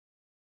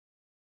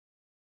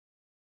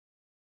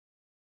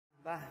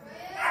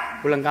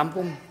Pulang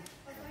kampung.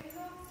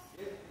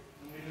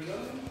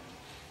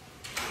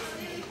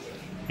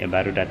 Ya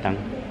baru datang.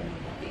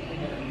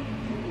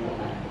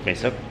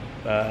 Besok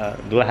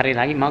 2 hari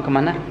lagi mau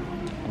kemana?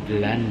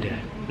 Belanda.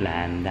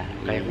 Belanda.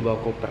 Kayak aku bawa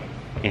koper.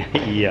 Ya,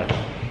 iya.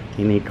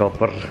 Ini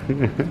koper.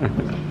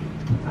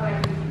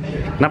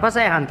 Kenapa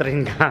saya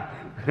anterin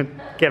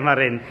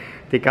kemarin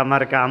di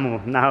kamar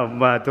kamu? Nah,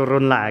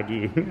 turun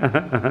lagi.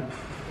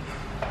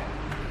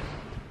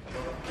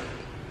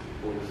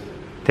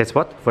 That's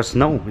what? For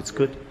snow, it's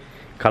good.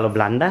 Kalau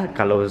Belanda,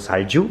 kalau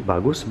salju,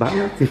 bagus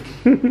banget.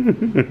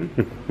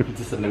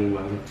 Itu seneng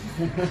banget.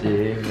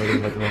 Baru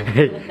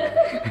banget.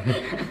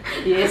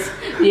 Yes,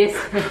 yes.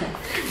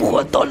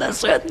 Foto lah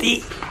Swati.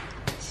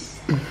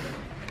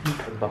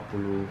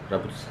 40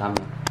 rambut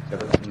sama,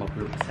 dapat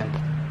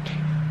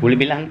 50%. Boleh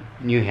bilang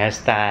new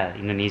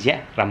hairstyle Indonesia,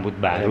 rambut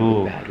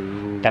baru.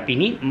 Tapi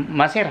ini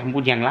masih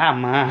rambut yang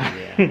lama.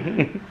 Yeah.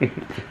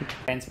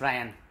 Thanks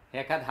Bryan.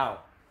 Haircut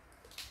how?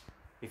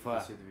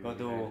 Before go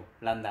to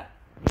Belanda.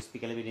 You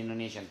speak a little bit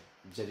Indonesian.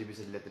 Jadi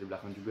bisa dilihat dari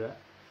belakang juga,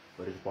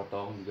 baru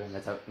dipotong juga,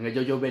 nggak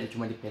jauh-jauh beda,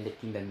 cuma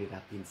dipendekin dan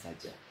dirapin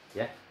saja,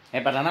 ya.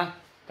 Pernah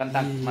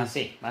kentang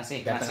masih.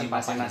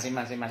 Gantengan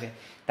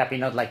Tapi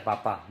not like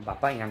papa.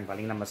 Papa yang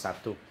paling nomor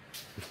 1.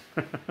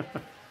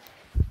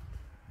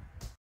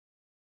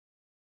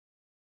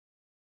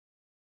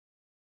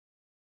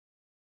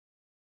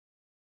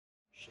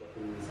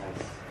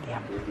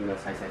 Tinggal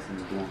size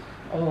semua.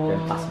 Oh.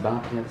 Dan pas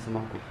banget ternyata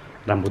sama aku.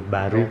 Rambut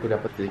baru. Aku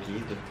dapat kayak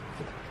gitu.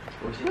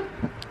 Oh sih?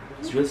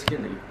 It's real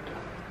skinny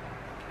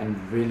and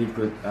really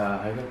good.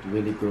 I got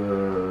really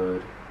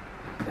good.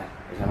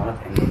 There's a lot of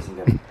angles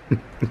in there.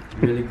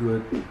 Really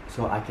good,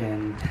 so I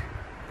can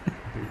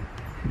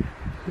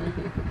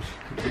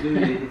do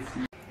it.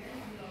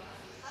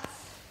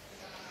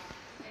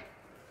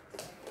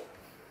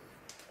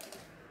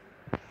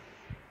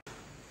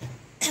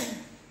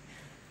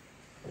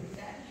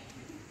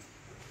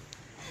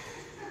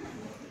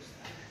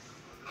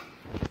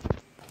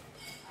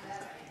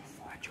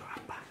 Baju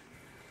apa?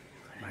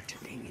 Baju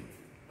dingin.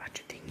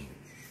 Baju dingin.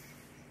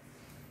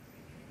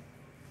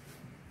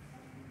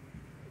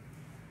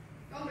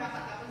 Kamu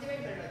berangkat kapan sih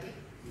berarti?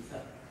 Bisa.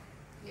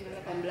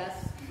 18.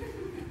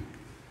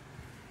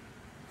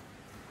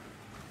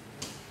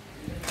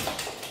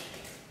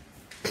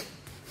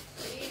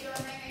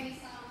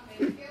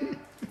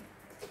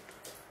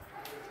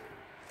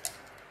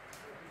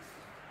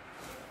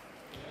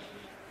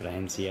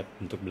 Bryan siap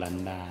untuk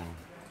Belanda.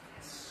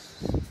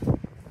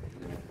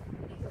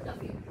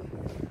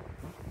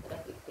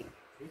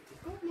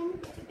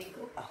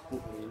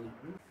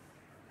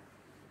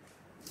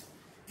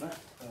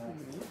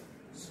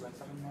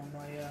 Sweater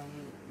mama yang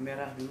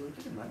merah dulu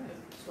itu di mana ya?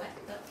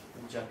 Sweater.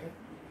 Jaket.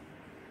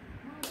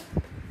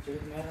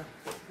 Jaket merah.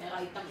 Merah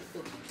hitam itu.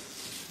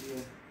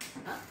 Iya.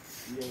 Hah?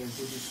 Iya yang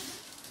putih.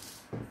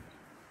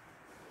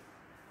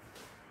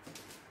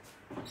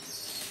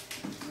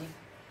 Ini.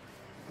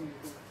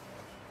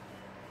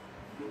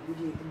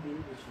 Dia hitam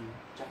dulu baju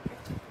jaket.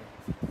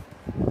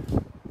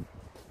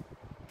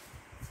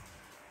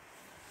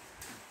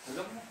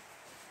 Look,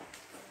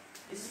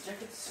 this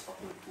jacket is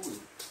super cool.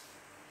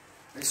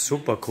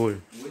 Super cool.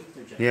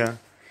 Winter jacket. Yeah.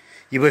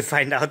 You will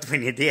find out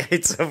when you're there.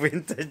 It's a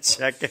winter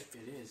jacket.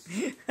 It is.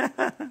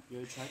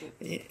 You tried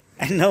it?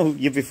 I know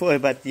you before,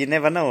 but you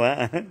never know,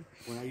 huh?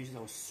 When I used it,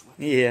 I was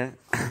sweating. Yeah.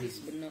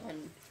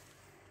 Beneran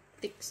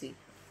thick sih.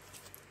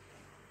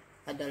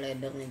 Ada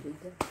leathernya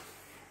juga.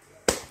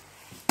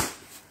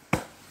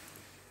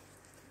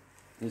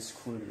 It's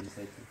cool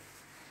inside.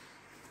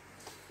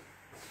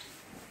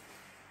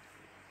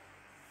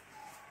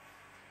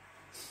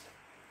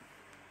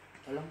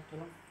 Tolong.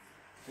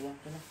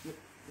 Yuk.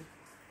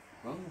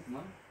 Mau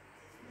kemana?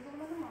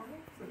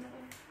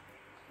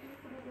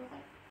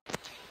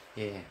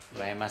 Yeah,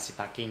 Bryan masih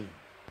packing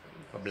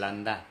ke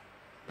Belanda.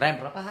 Bryan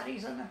berapa hari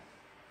di sana?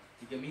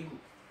 3 minggu.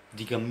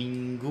 3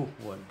 minggu.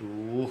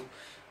 Waduh,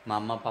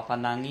 mama papa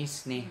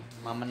nangis nih.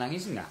 Mama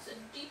nangis nggak?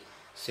 Sedih.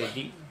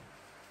 Sedih.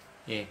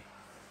 Yeah,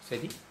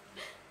 sedih.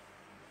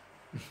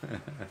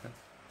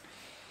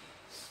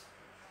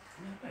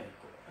 Kenapa ya?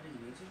 Kok ada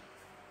gini sih?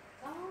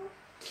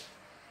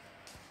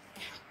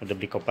 Udah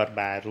beli koper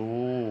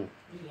baru.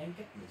 Ini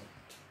lengket gitu.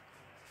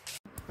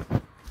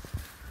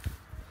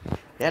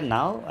 Yeah,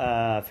 now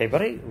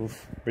February,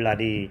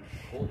 bloody,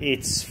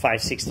 it's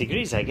 5-6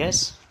 degrees, I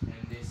guess.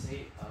 And they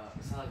say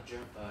it's not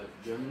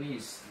Germany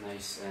is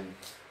nice and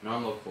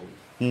normal cold.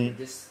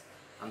 This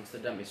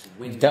Amsterdam is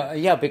windy.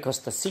 Yeah,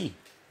 because the sea.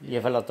 You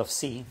have a lot of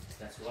sea.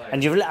 That's why.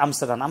 And you live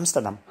Amsterdam.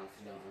 Amsterdam.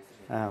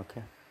 Ah, okay.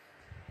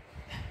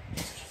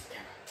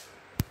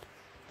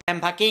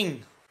 I'm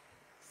packing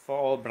for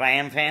all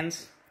Bryan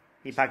fans.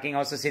 He packing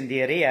also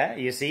sendiri ya,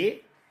 you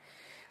see.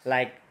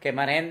 Like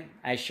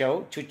kemarin I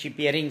show cuci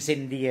piring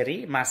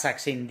sendiri, masak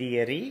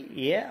sendiri,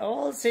 ya, yeah,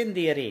 all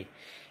sendiri.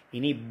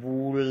 Ini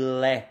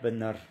boleh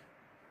bener,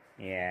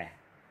 ya. Yeah.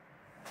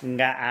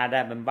 Nggak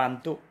ada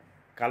pembantu.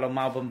 Kalau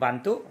mau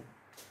pembantu,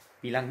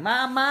 bilang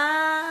mama.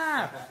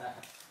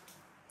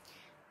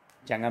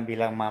 Jangan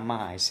bilang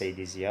mama, I say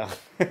this ya.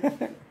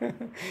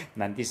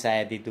 Nanti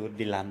saya tidur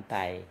di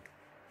lantai.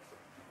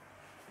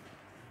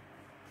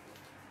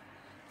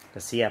 Udah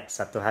siap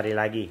 1 hari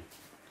lagi.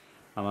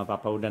 Mama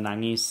papa udah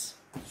nangis.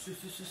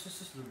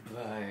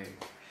 Lebay.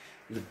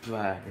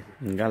 Lebay.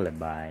 Enggak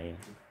lebay.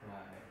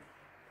 Lebay.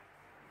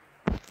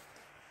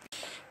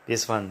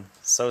 This one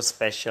so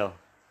special.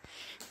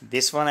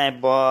 This one I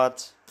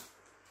bought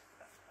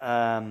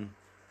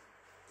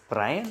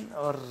Brian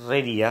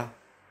already, yeah.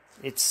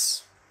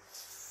 It's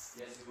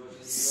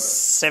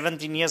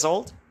 17 years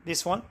old,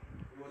 this one.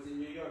 It was in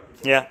New York.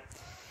 Yeah.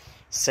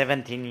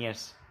 17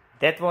 years.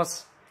 That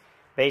was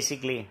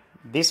basically,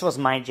 this was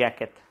my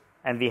jacket.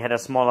 And we had a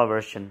smaller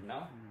version.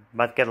 No?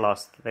 But get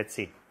lost. Let's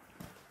see.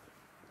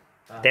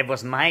 That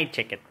was my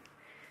jacket.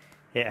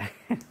 Yeah.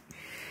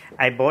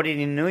 I bought it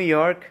in New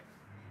York.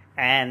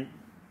 And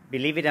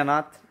believe it or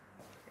not,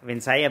 when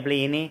saya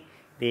beli ini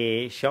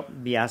di shop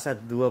biasa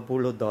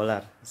 $20.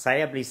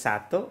 Saya beli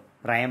satu,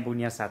 Brian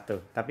punya satu.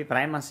 Tapi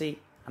Brian masih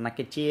anak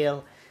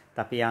kecil.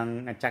 Tapi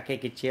yang jaket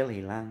kecil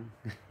hilang.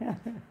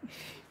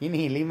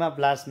 Ini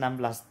 15-16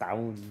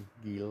 tahun.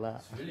 Gila.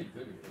 Really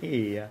good.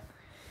 Iya.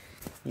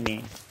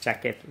 Ini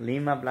jaket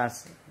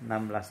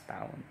 15-16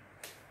 tahun.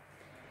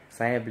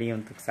 Saya beli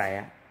untuk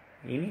saya.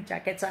 Ini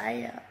jaket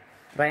saya.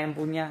 Brian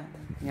punya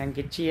yang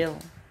kecil.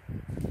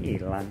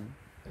 Hilang.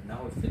 But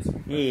now it fits me.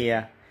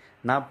 Iya.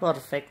 Now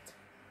perfect.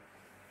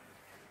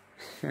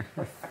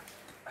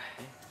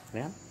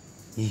 Lihat.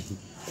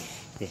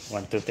 Okay,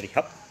 1, 2, 3,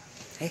 hop.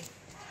 Hey.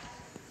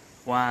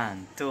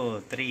 1,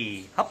 2,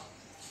 3, hop.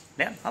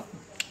 Leon, hop.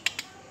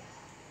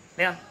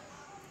 Leon.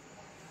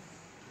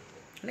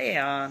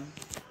 Leon.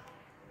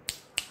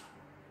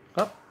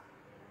 Hop.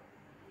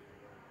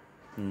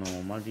 No,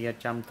 mal dia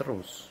jam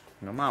terus.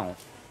 Nggak mau.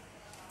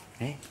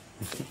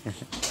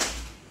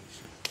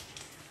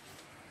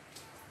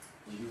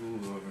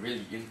 You were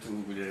really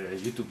into the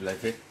YouTube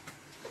life, eh?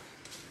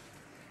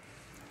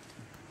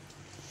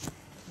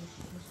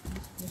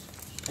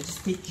 I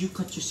just make you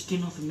cut your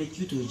skin off and make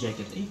you do a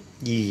jacket, eh?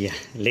 Iya,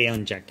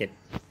 Leon jacket.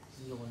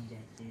 Leon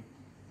jacket,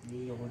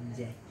 Leon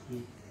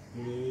jacket,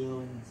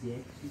 Leon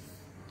jacket,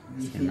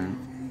 Senang.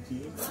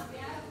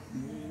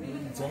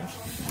 Leon jacket.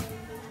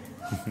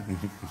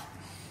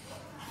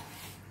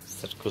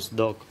 Circus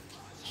dog.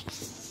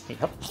 Hey,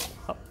 hop,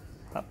 hop,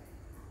 hop,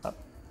 hop.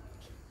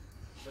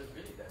 But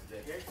really, the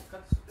hair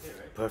cuts there,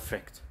 right?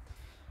 Perfect.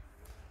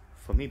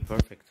 For me,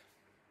 perfect.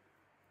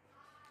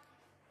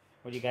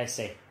 What do you guys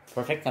say?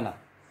 Perfect or not?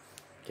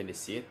 Can they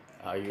see it?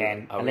 Are you?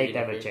 Can are we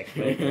later in the we'll check.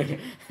 way?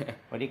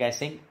 What do you guys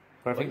think?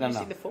 Perfect Why or do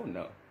you not? see the phone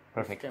now?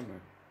 Perfect. Camera.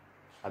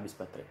 Habis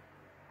baterai.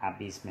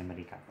 Habis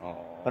memory card.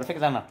 Oh. Perfect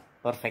or not?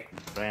 Perfect.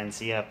 Brand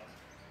siap.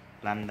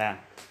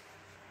 Belanda.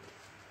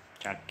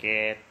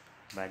 Jaket,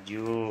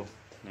 baju,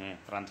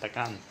 nih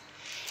perantakan.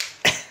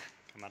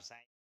 Kamar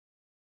saya.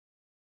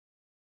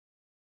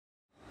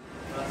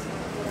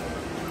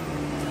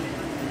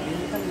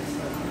 Ini kan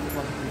bisa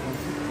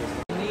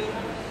ini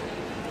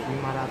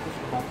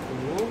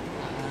 540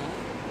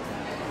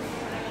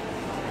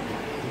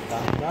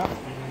 ditambah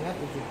ininya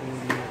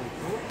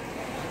 75.000.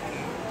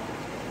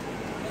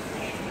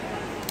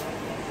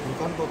 Ini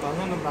kan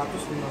totalnya 615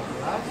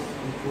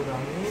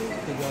 dikurangi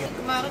 300.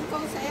 Kemarin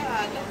kok saya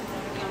ada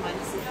yang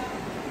mana sih?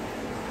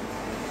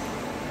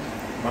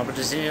 Mau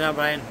di sini lah,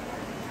 Brian.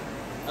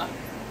 What?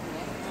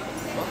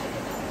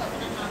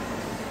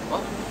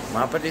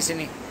 Mau apa di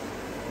sini?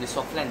 The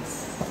soft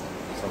lens.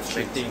 Soft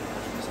Shifting.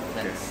 Soft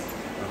lens.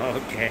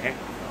 Oke.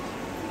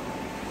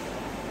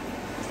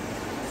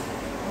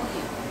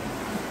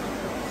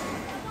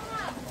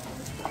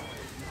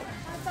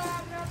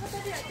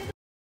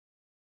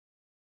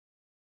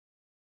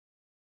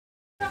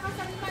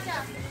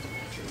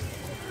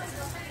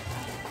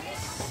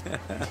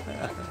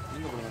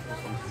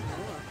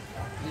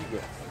 Ini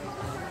juga.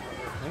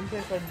 Nanti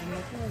paginya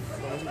tuh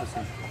kalau di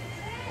sini.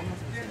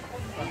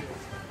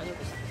 Ayo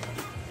ke sini.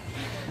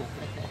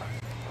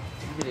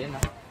 Ini jadi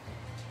enak.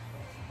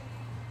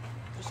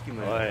 Terus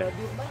gimana? Oi.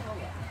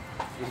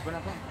 Di depan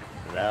apa?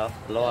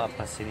 Lo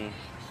apa sini?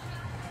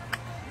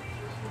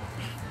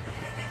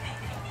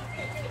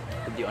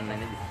 Di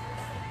online aja.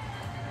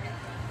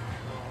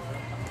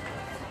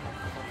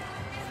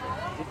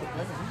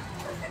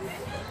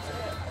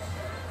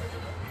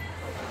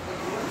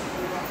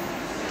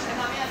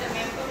 Emangnya ada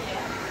member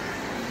ya?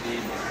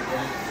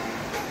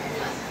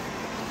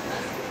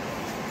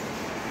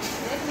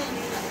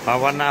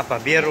 Warna apa?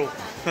 Biru.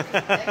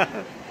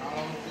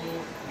 Kalau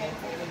untuk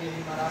netnya di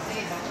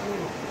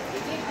 540.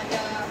 Ini ada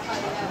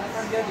kayak Karena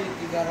kan dia di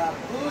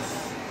 300.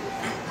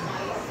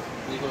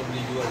 Ini kalau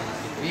beli jual di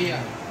situ. Iya.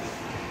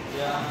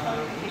 Yang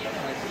ini apa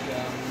nggak sih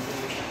yang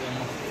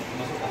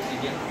masuk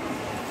oksigen?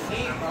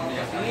 Ini kalau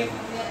ke sini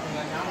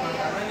nggak nyaman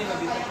karena ini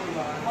lebih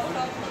tebal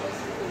bahan.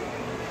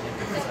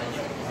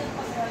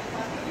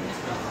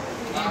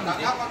 Nah,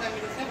 kakak pakai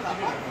minusnya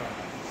berapa?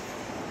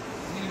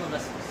 Ini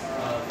 15.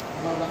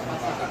 15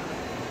 pasakan.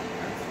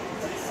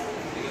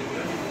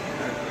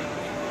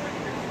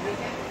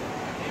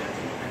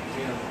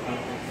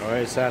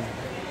 Oi, San.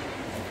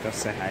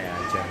 Terserah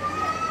aja.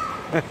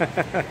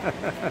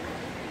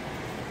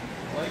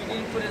 Oh, you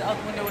didn't put it out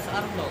when there was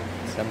Arnold.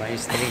 Sama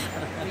istri.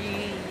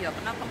 Iya,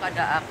 kenapa nggak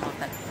ada Arnold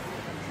tadi?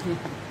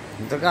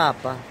 Untuk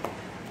apa?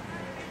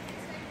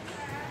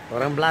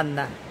 Orang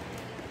Belanda.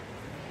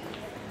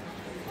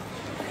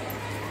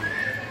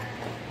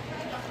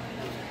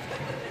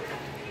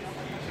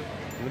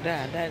 Udah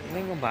ada,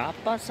 ini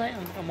apa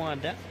sayang kamu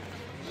ada?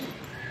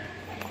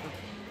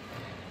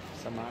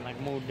 Sama anak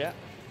muda.